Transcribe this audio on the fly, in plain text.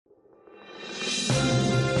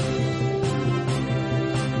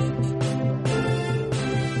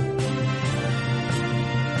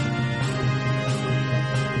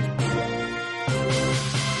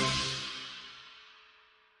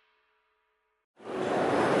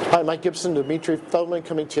Hi, Mike Gibson, Dimitri Feldman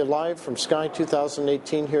coming to you live from SCAI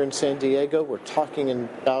 2018 here in San Diego. We're talking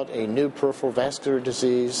about a new peripheral vascular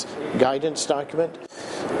disease guidance document.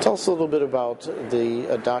 Tell us a little bit about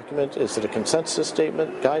the document. Is it a consensus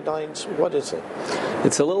statement, guidelines? What is it?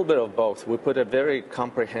 It's a little bit of both. We put a very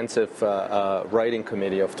comprehensive writing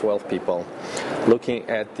committee of 12 people looking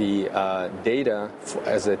at the data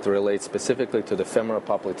as it relates specifically to the femoral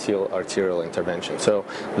popliteal arterial intervention. So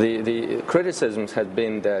the criticisms had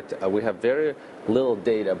been that we have very little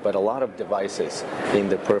data but a lot of devices in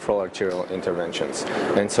the peripheral arterial interventions.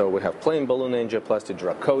 And so we have plain balloon angioplasty,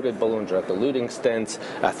 drug-coated balloon, drug-eluting stents,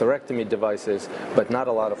 atherectomy devices, but not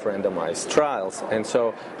a lot of randomized trials. And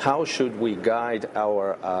so how should we guide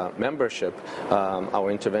our membership,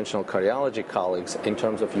 our interventional cardiology colleagues, in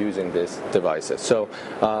terms of using these devices? So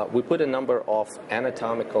we put a number of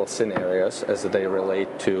anatomical scenarios as they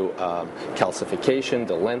relate to calcification,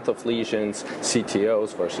 the length of lesions,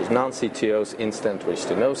 CTOs versus non-CTOs, in-stent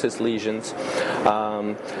restenosis lesions,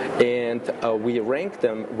 and we rank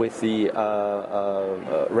them with the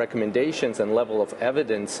recommendations and level of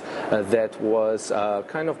evidence that was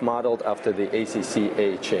kind of modeled after the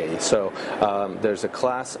ACC-AHA. So there's a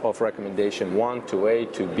class of recommendation 1, 2A,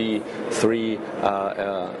 2B, 3,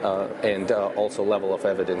 and also level of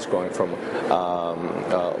evidence going from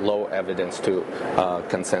low evidence to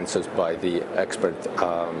consensus by the expert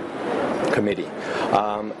committee.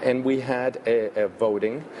 And we had a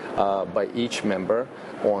voting by each member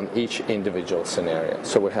on each individual scenario.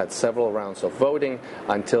 So we had several rounds of voting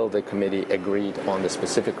until the committee agreed on the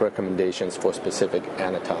specific recommendations for specific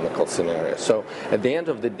anatomical scenarios. So at the end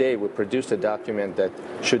of the day, we produced a document that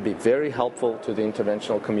should be very helpful to the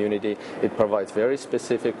interventional community. It provides very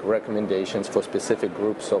specific recommendations for specific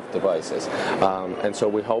groups of devices. And so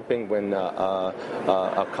we're hoping when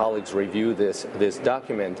our colleagues review this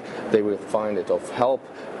document, they will find it of help,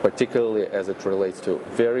 particularly as it relates to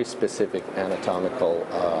very specific anatomical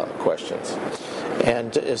questions.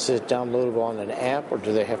 And is it downloadable on an app, or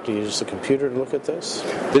do they have to use the computer to look at this?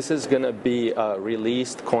 This is going to be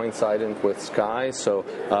released coincident with SCAI, so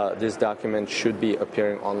this document should be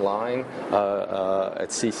appearing online at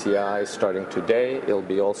CCI starting today. It'll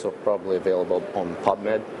be also probably available on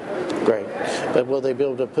PubMed. Great. But will they be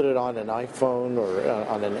able to put it on an iPhone or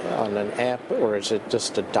on an app, or is it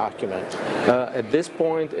just a document? At this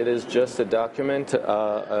point, it is just a document,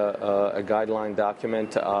 a guideline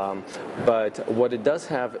document, but what it does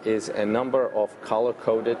have is a number of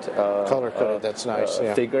color-coded that's nice,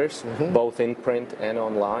 figures, both in print and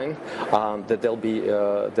online, that they'll be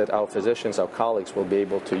that our physicians, our colleagues, will be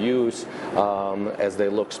able to use as they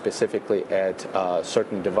look specifically at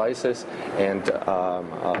certain devices and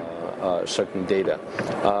certain data.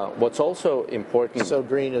 What's also important. So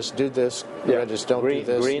green is do this, red is don't do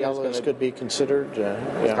this. Green yellow could be considered.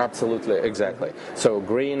 Absolutely, exactly. So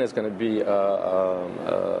green is going to be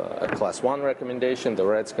a class 1 recommendation, the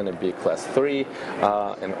red's going to be class 3,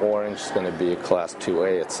 and orange is going to be class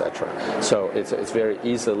 2A, etc. So it's very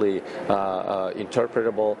easily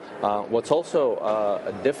interpretable. What's also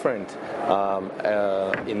different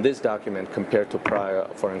in this document compared to prior,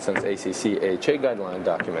 for instance, ACC-AHA guideline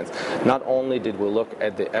documents, not only did we look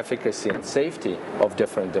at the efficacy and safety of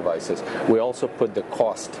different devices, we also put the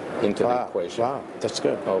cost into the equation. Wow, that's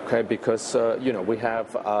good. Okay, because we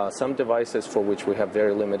have some devices for which we have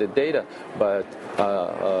very limited data, but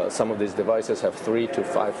some of these devices have 3 to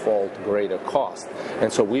 5-fold greater cost,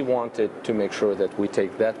 and so we wanted to make sure that we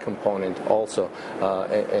take that component also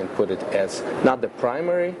and put it as not the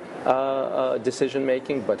primary decision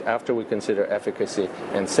making, but after we consider efficacy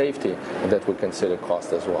and safety, that we consider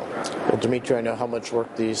cost as well. Well, Dimitri, I know how much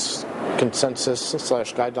work these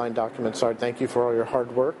consensus/guideline documents are. Thank you for all your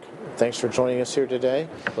hard work. Thanks for joining us here today.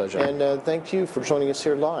 Pleasure. And thank you for joining us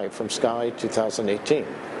here live from SCAI 2018.